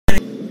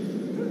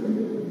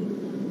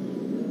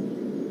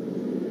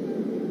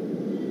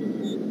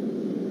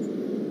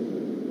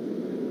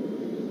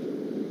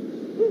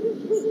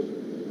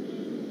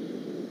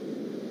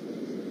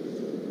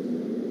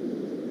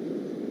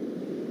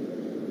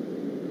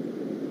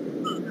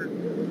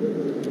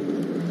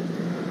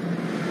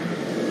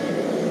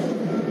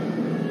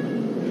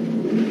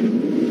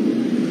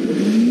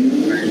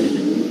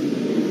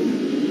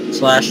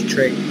slash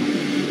trick.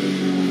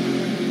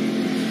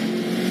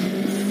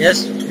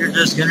 Yes, you're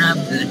just gonna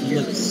have to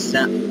hear the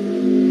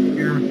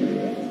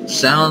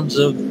sounds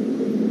of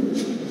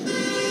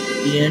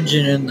the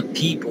engine and the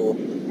people.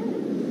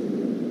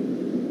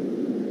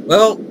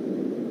 Well,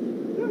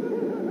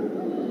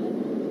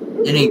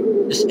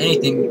 just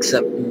anything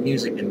except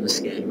music in this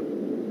game.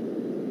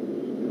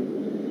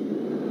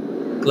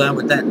 Glad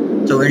with that.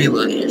 So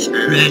anyways,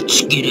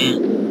 let's get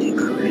into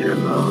creative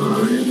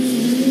mode.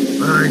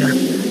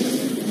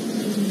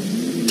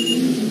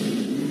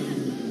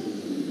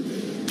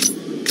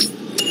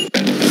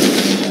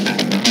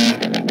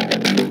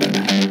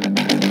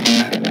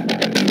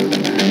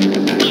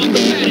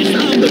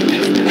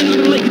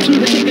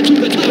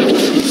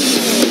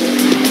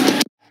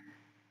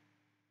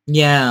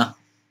 Yeah,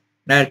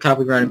 I had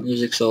copyrighted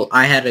music, so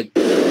I had to.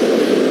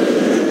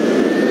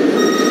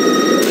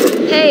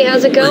 Hey,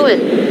 how's it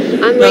going?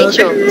 I'm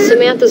Rachel,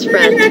 Samantha's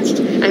friend.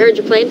 I heard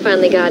your plane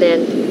finally got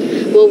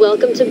in. Well,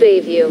 welcome to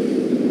Bayview.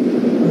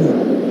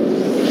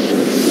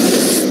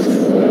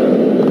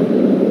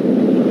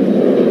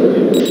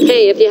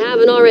 Hey, if you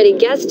haven't already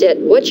guessed it,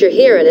 what you're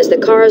hearing is the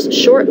car's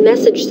short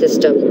message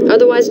system,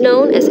 otherwise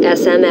known as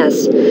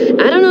SMS.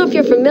 I don't know if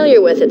you're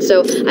familiar with it,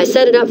 so I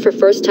set it up for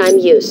first-time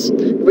use.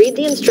 Read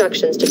the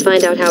instructions to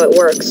find out how it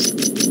works.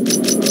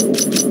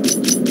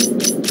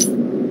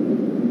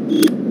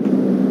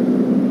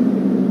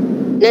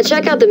 Now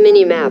check out the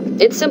mini-map.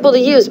 It's simple to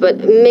use, but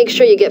make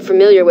sure you get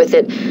familiar with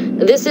it.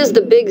 This is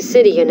the big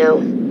city, you know.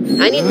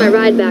 I need my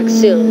ride back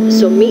soon,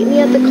 so meet me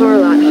at the car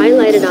lot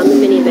highlighted on the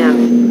mini-map.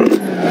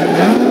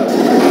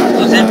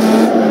 Was it?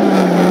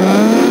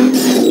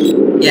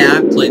 Yeah,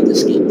 I've played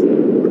this game.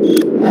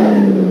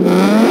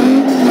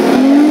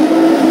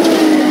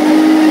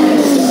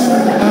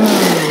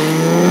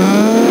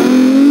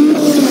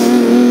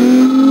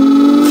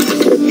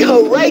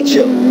 Yo,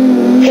 Rachel!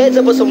 Heads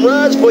up with some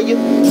runs for you.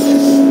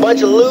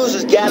 Bunch of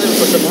losers gathering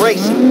for some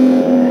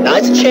racing. Now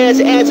it's a chance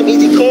to add some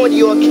easy coin to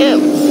your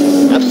account.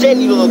 I'm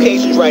sending you the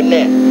locations right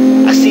now.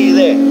 I see you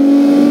there.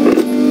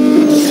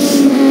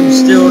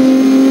 Still.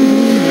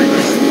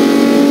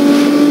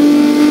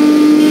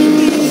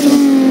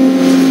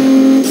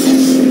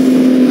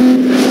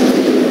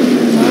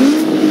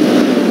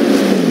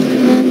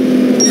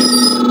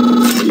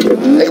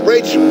 Hey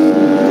Rachel,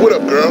 what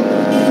up girl?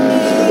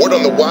 Word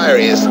on the wire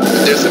is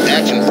there's some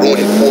action brewing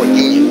in Fort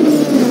Union.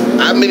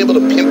 I haven't been able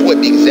to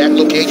pinpoint the exact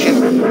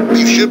location, but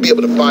you should be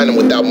able to find them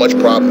without much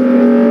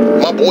problem.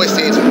 My boy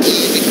says it's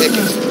easy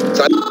pickings.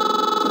 So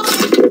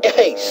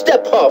Hey,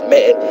 step off,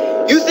 man.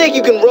 You think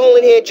you can roll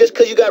in here just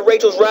because you got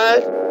Rachel's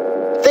ride?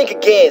 Think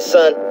again,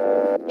 son.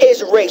 Here's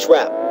your race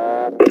route.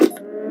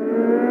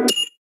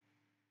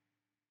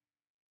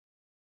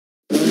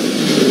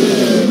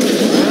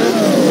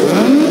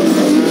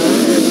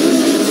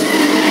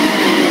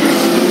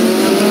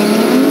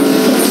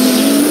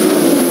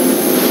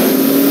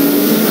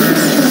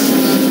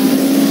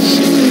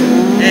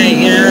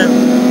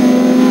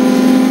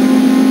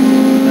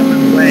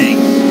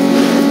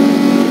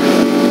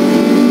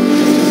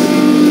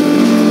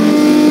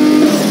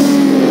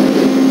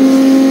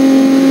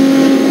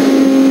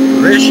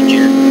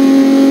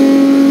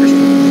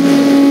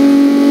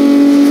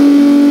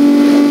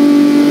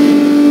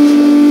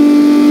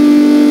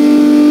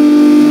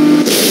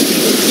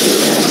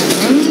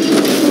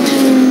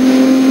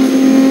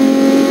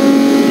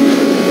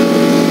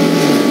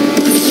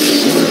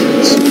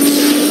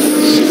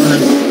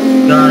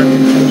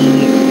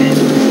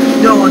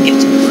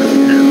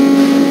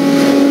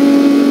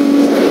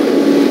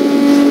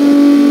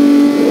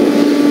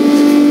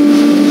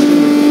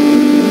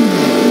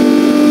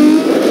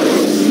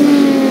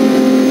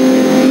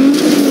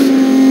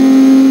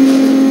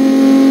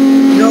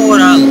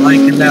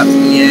 About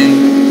EA,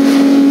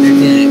 they're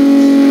getting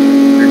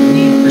their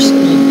Need for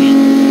Speed game.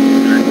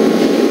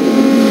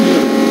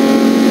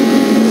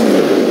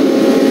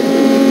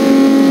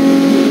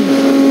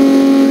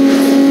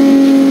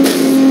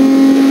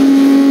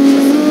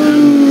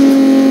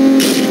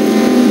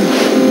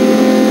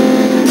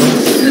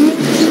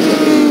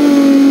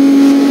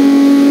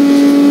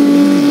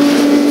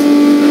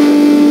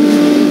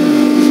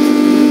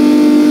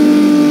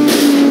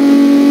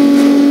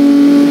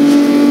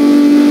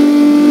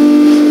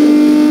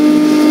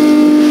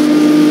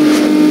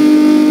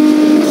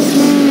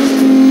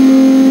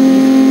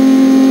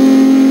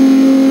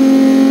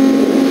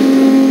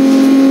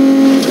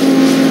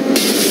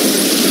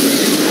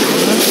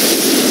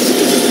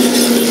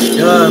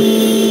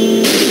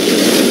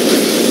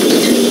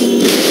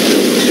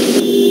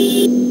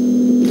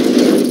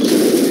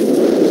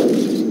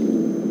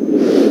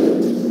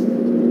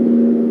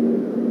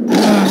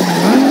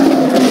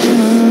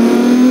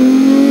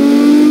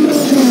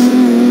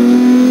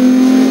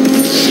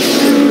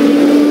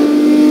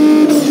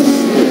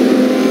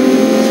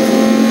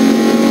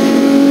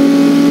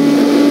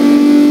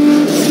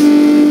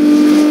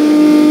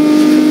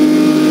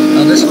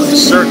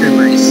 Circuit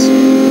race.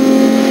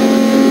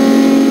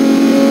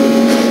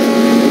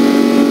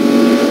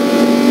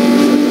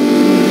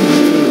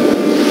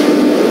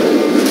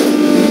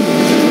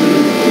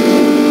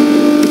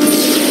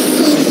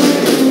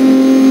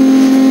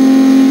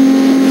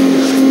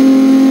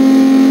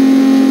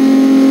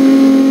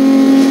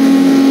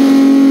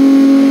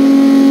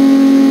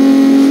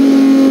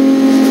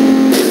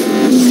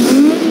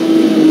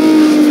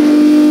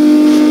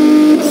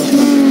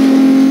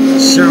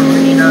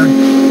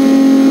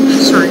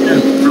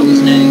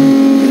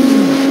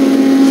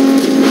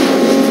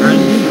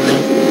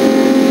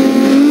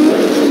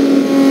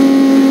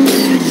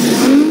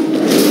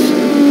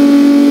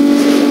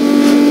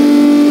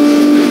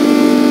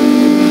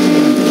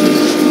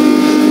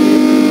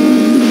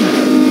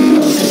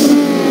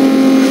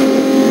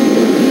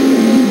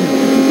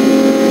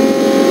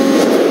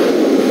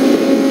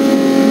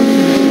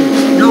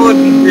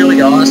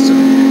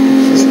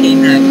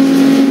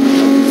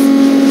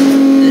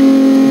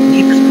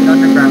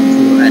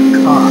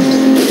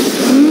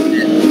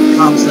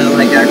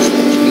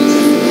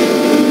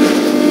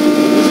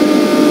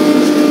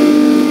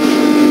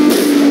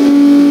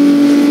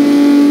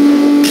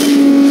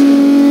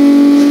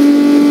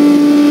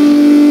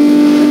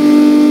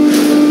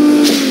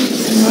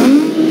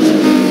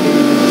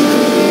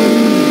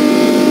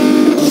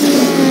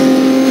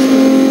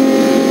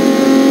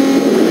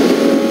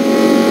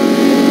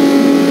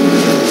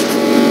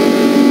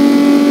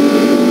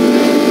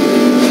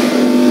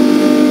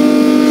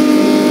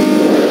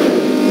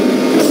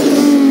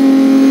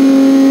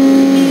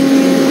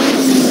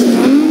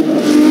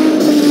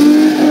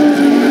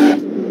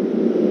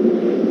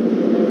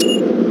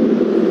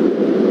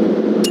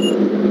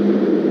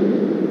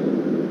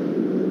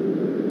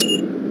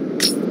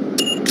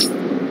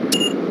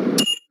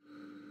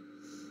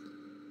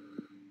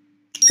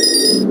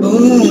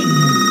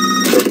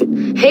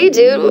 Hey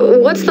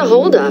dude, what's the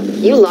holdup?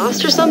 You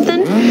lost or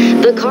something?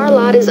 The car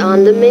lot is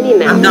on the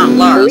mini-map. I'm not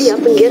lost. Hurry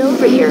up and get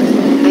over here.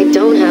 I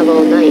don't have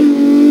all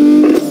night.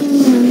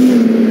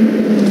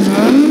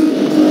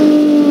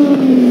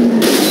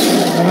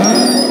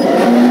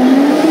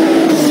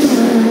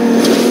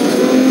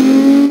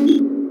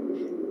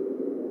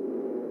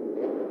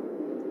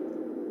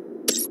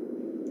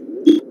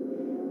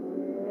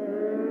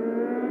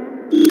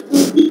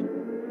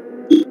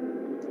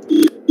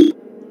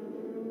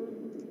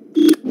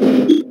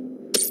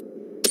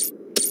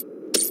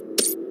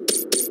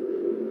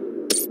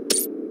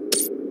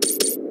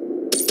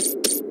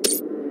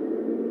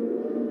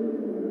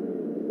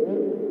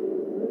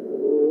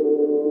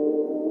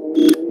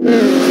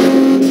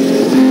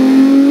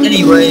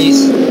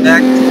 Anyways,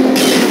 back to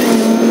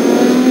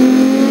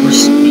for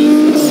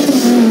speed.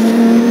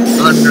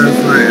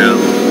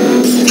 Underground.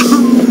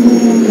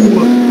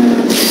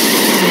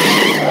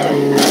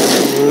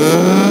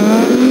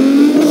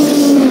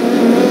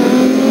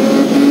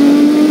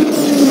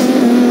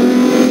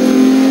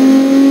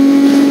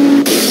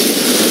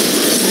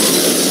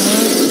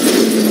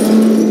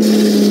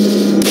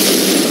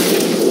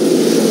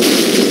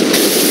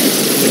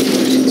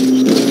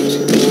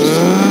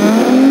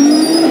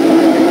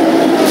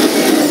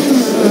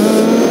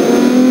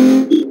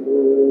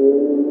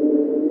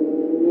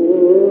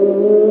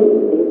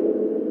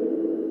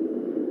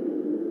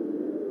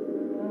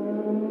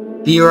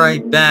 Be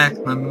right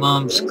back, my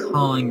mom's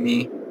calling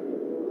me.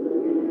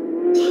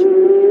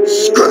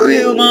 Screw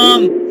you,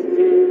 Mom!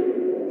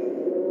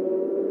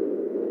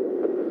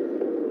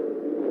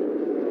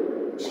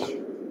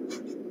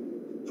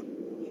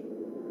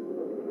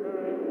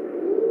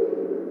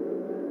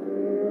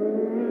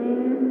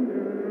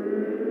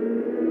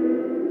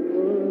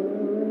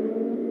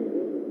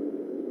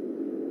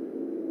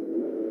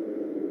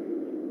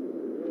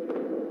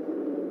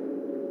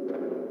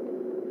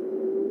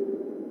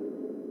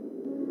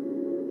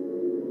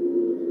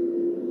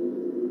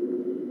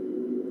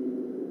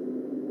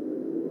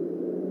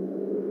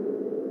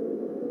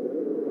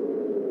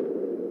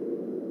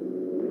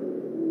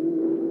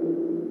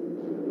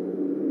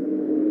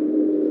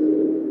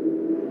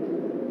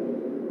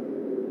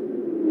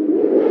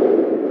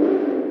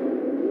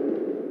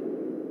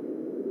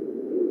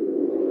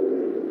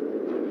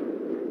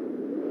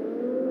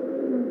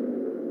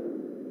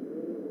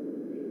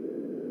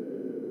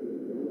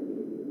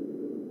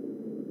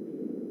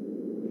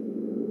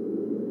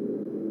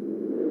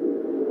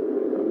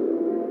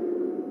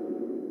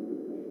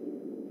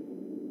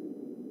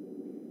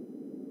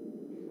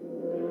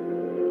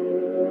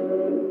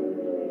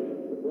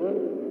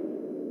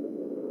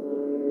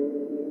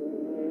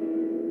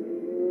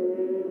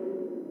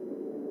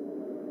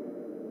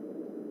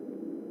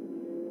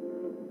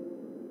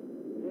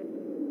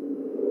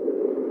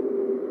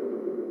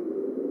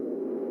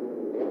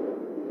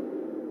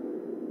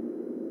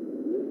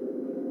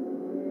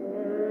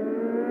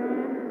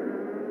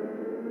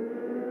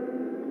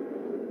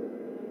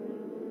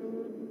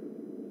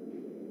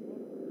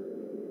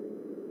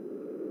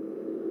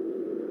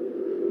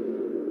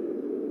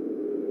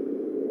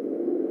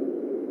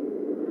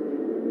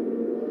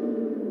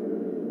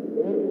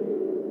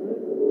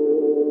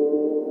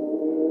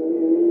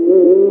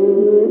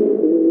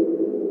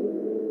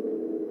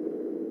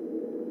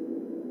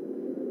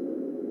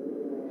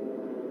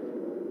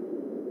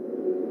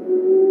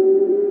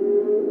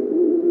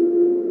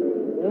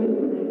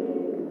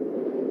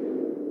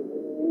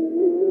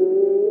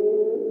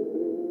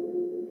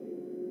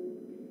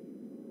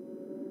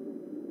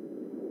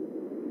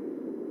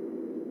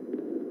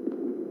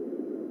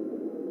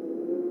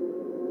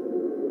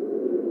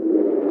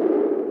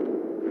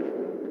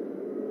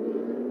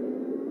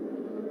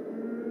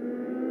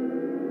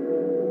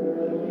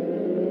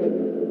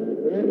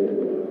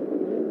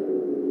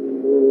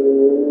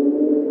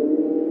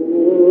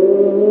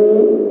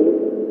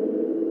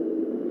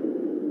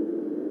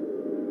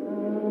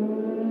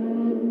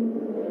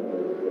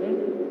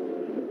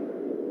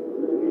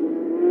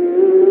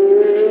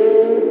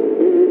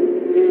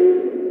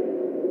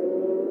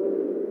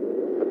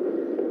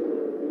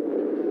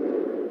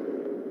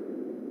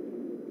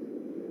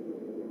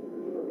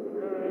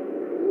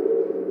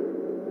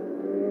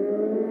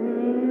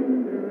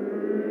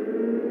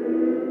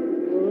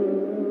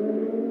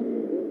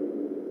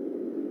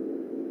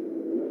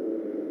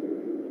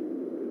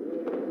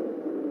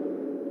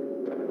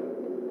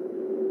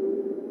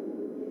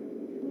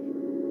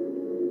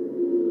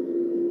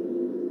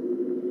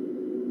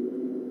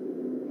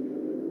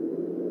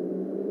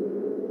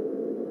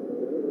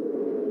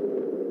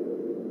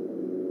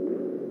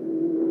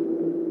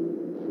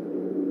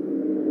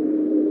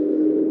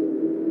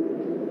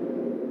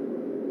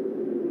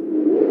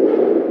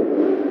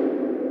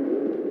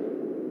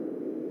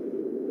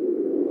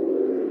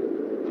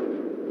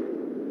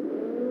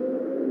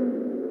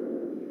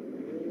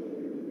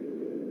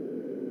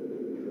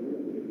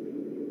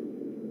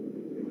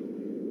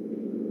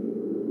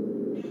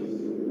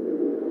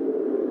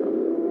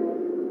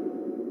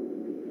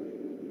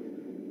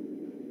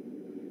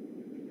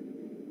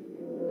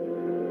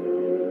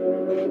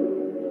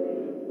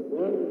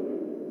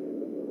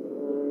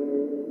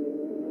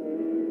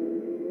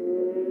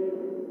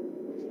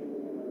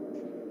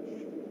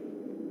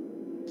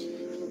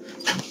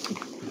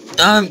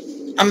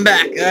 I'm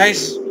back,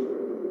 guys.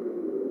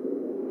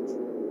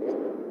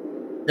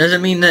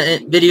 Doesn't mean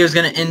the video's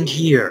gonna end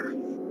here.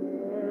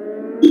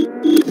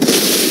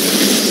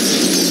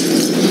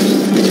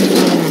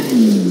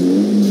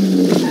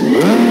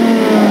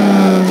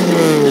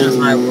 Out of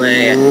my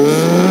way.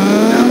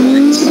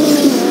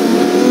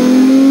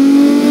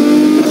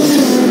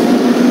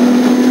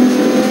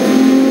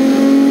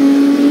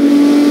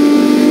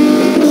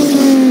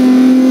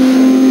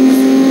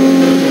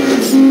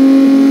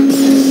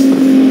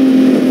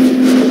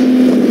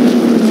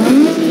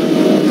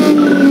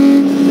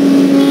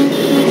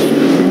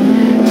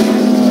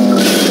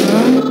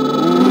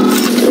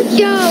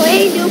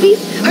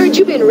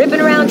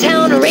 Ripping around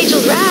town on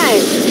Rachel's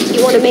ride.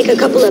 You want to make a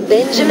couple of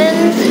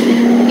Benjamins?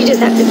 You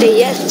just have to say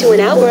yes to an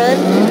outrun.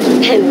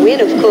 And win,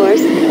 of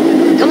course.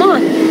 Come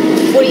on.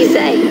 What do you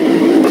say?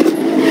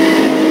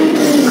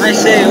 I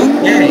say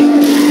okay.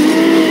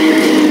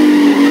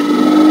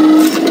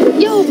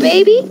 Yo,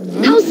 baby.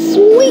 How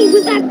sweet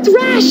was that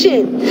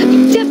thrashing?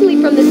 You're definitely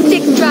from the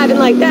sticks driving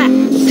like that.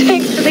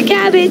 Thanks for the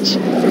cabbage.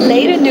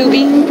 Later,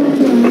 newbie.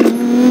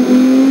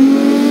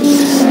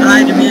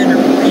 I demand a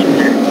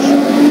rematch.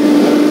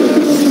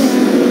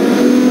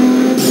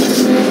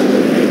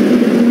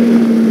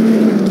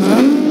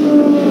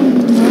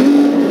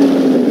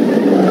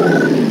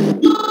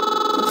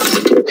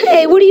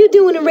 What are you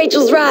doing in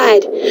Rachel's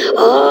ride?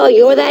 Oh,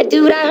 you're that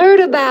dude I heard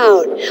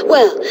about.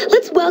 Well,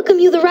 let's welcome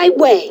you the right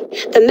way.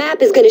 The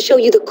map is going to show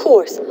you the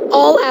course.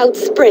 All out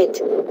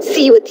sprint.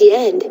 See you at the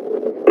end.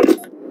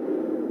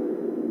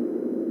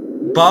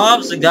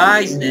 Bob's the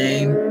guy's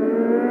name.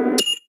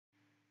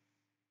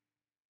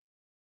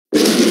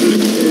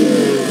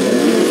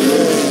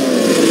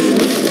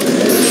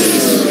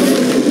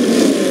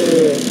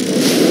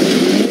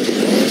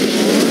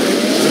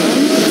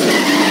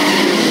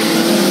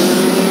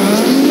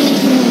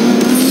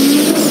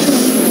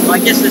 I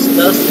guess this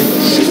does fit.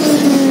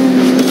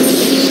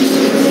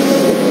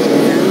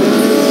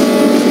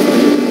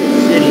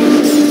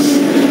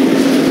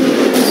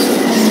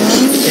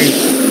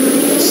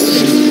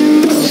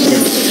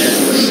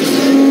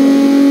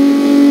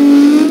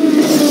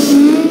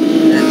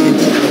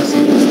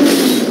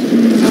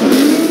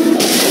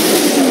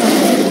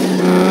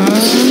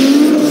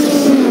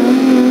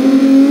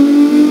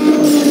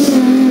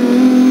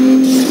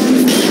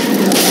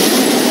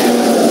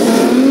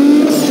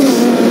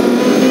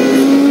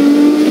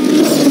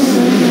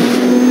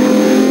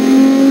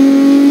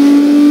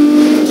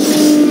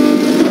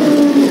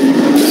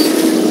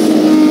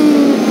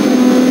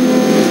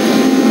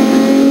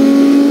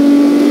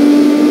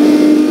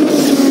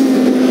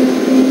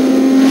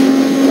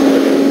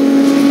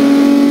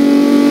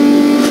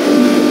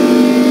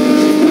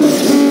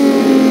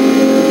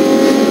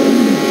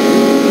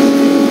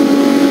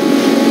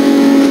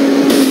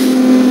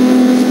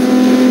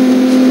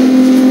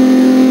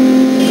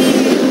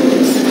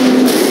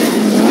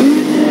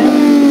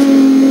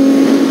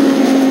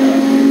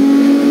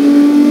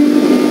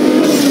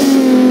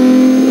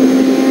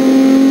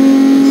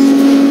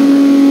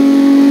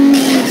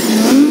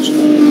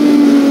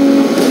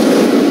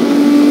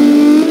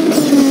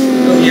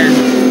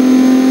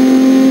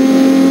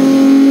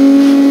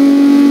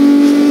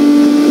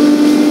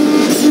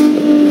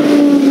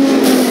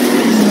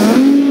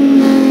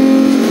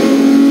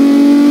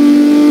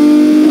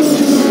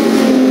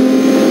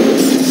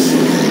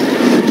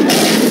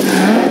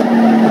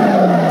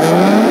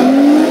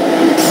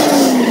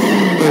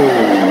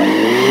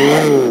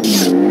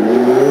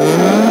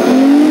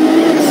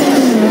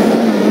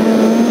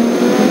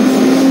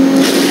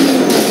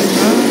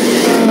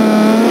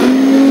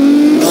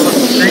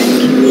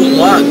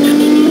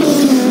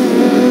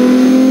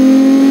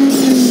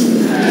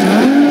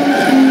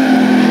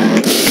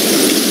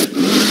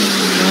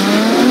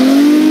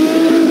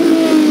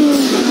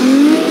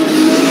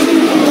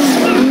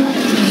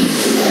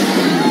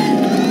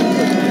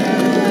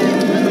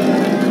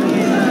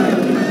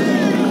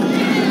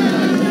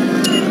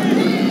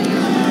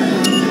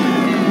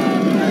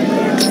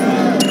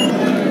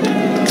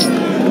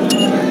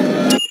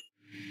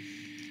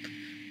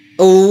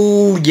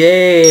 Oh,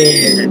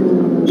 yeah.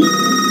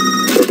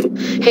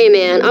 Hey,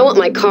 man, I want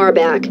my car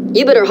back.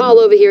 You better haul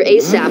over here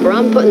ASAP or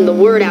I'm putting the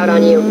word out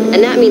on you.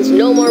 And that means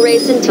no more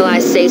racing till I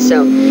say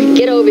so.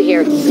 Get over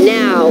here,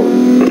 now.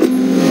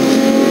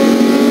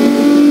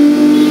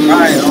 All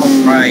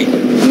right.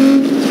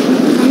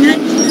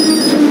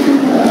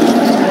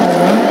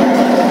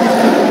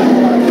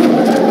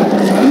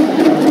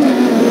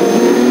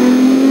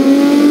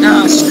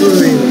 Ah,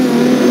 screw you.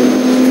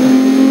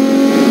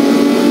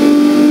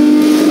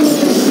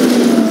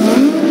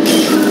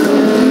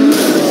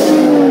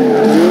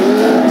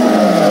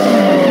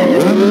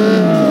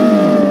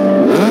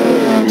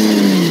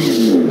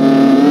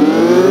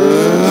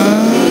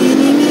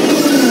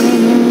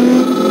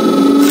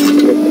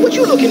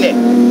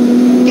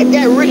 Get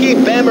that Ricky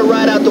Bammer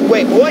right out the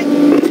way, boy.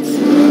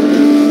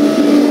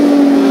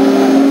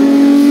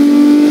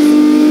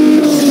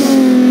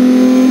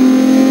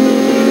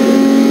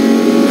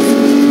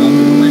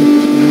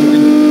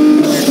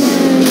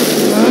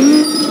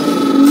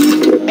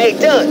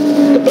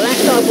 done. The Black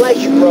Star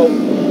likes you, bro.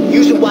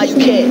 Use it while you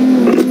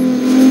can.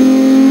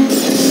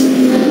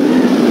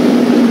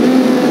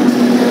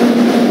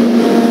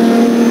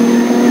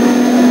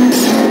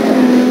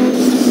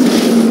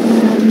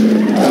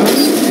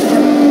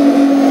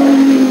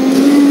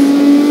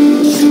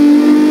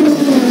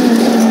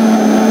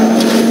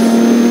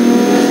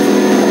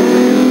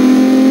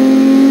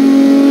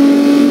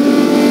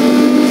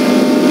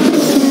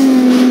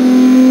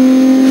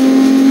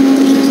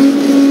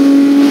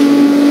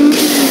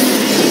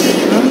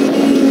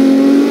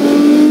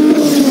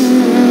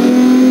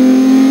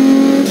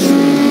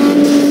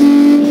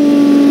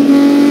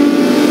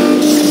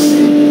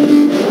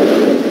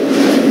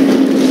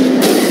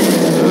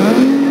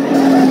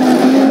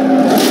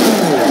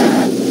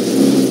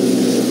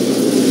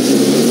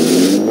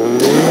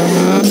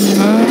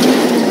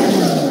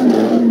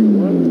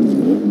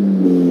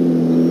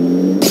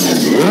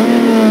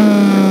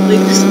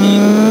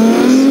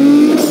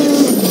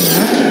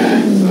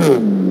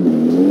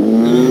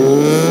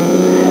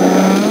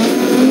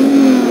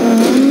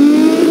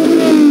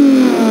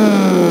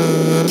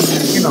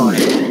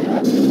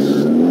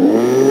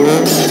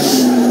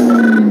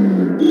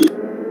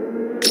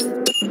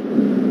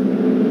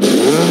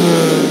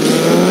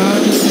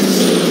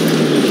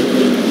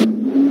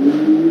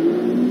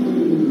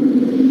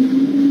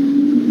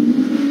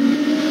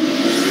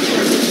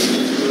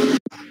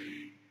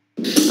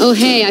 Oh,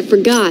 hey, I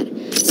forgot.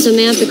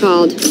 Samantha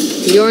called.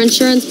 Your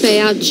insurance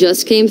payout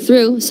just came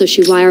through, so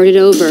she wired it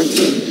over.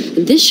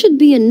 This should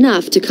be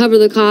enough to cover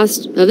the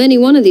cost of any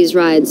one of these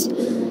rides.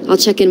 I'll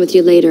check in with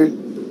you later.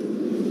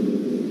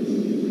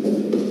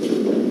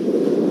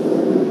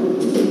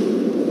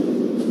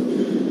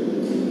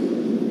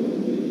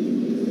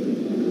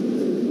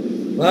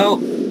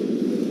 Well,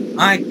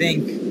 I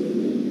think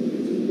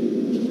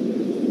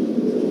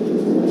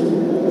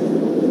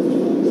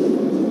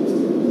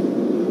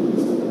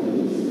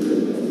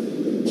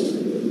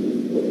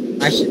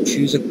I should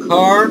choose a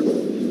car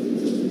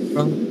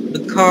from the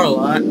car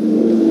lot,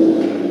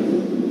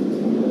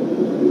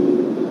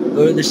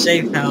 go to the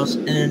safe house,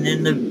 and then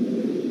end the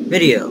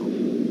video.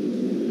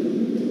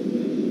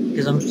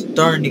 Because I'm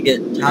starting to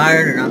get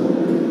tired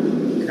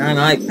and I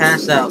might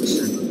pass out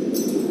soon.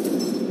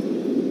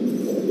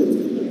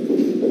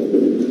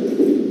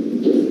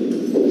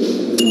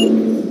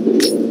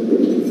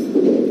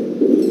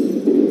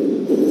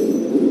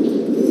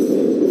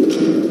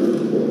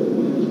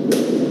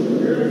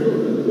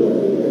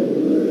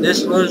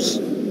 This was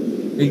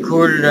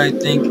recorded, I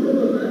think,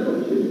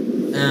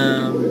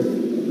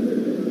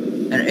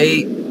 at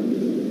 8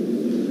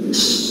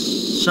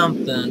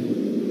 something.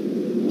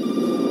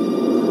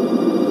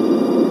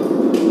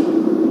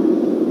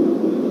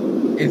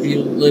 If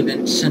you live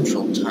in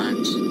Central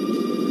Times.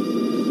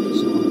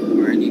 So,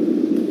 or any,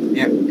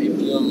 yeah,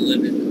 if you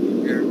live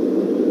in there,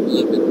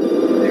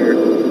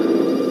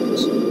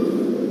 So,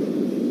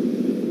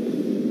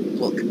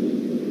 look,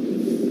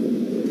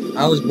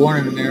 I was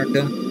born in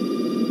America.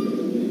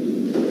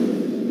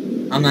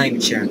 I'm not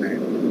even sharing that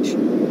information.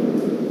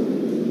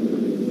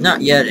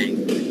 Not yet, anyway.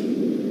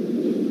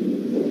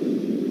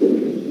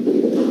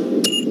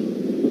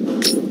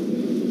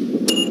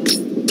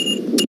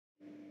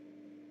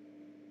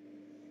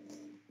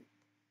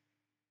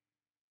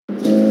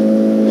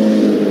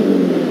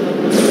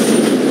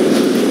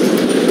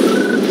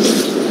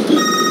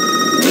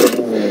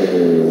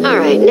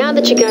 Alright, now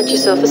that you got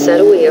yourself a set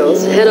of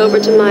wheels, head over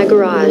to my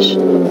garage.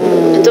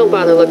 And don't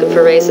bother looking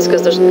for races,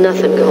 because there's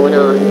nothing going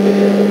on.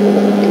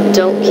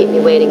 Don't keep me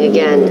waiting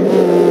again.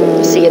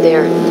 See you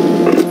there.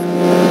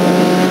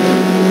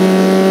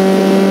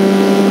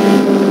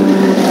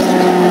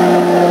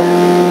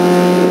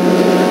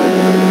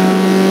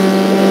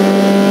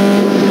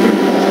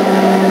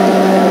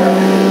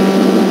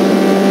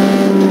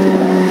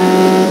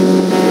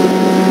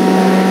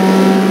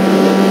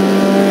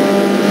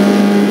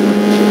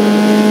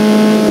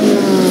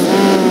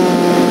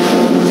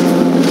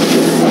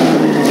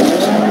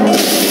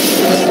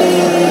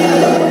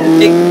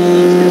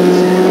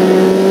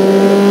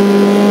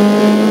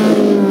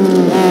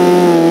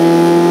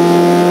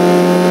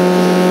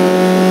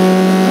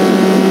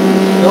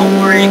 Don't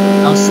worry,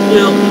 I'll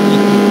still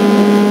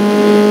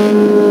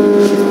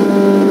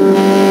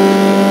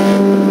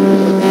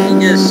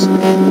just a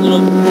little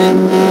bit.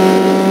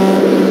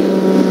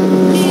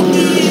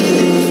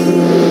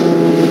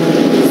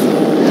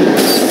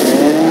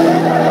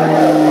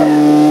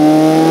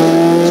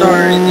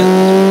 Sorry.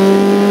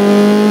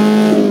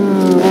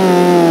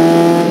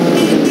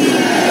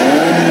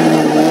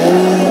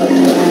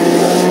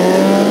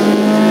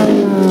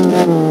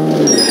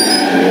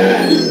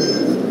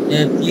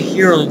 If you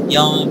hear a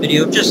yell in the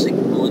video, just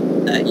ignore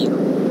that yell.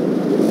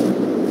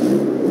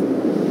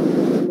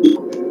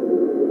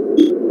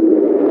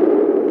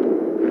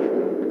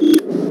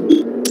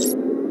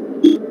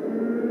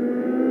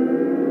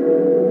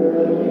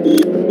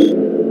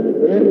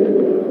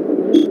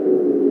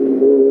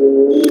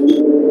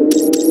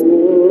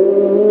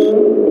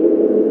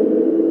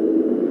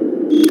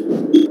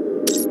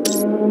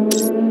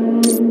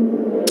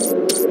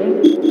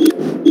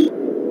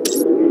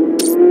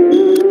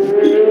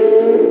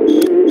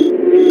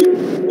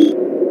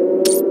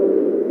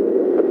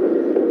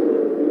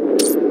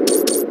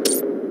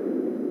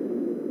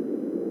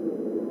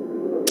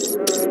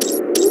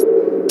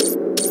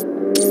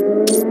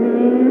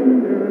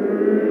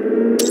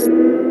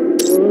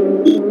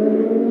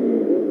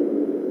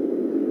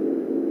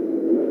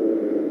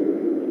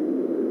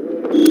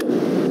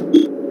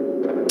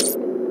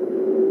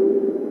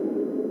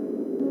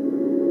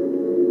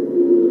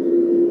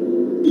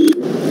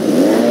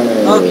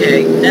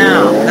 Okay,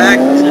 now back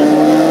to the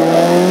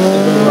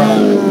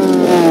garage.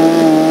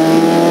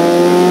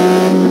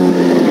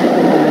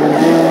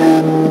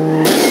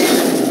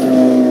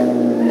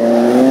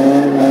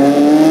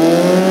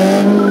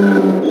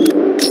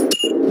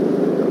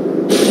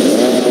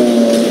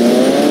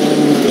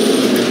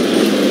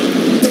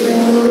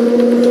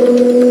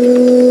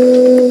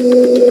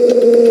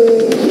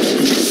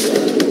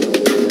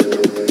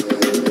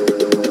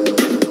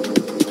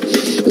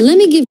 Let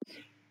me give...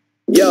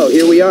 Yo,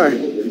 here we are.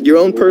 Your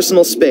own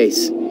personal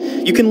space.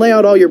 You can lay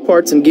out all your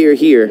parts and gear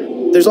here.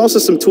 There's also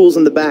some tools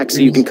in the back so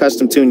you can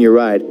custom tune your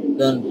ride.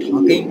 Done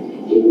talking?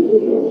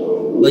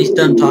 Well, he's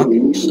done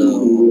talking,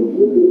 so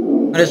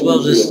might as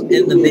well just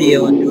end the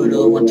video and do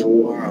another one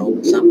tomorrow.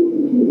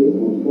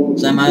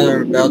 Because I'm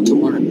either about to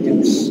want to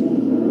do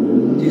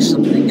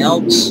something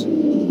else,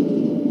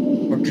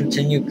 or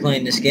continue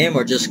playing this game,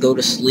 or just go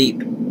to sleep.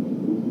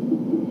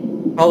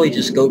 Probably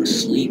just go to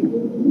sleep.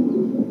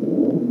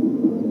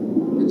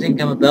 I think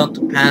I'm about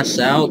to pass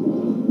out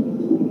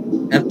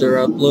after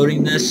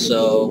uploading this,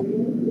 so...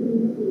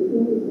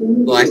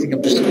 Well, I think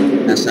I'm just going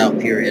to pass out,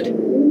 period.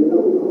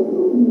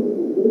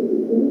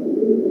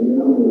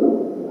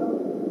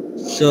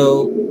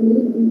 So...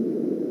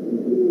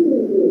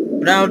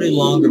 But I'll do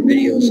longer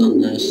videos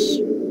on this.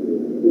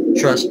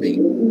 Trust me.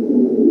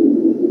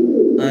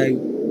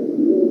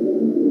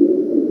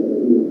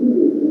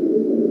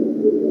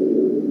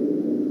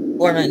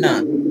 Or I might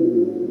not.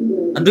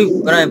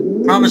 But I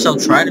promise I'll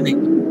try to make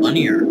it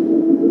funnier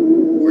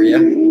for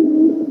you.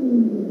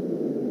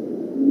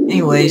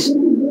 Anyways,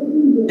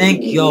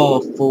 thank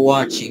y'all for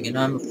watching, and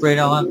I'm afraid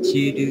I'll have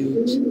to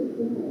do...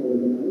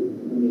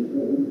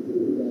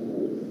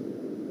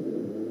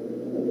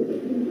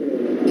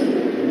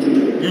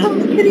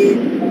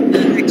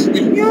 the next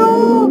video.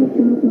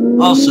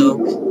 Also,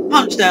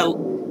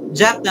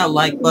 zap that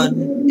like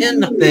button in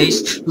the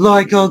face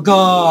like a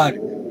god,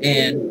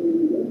 and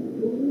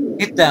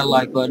hit that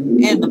like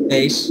button in the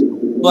face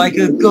like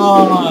a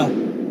god,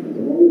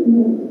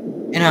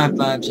 and high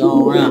fives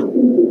all around.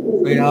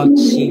 Afraid I'll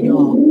see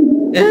y'all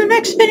in the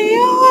next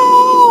video.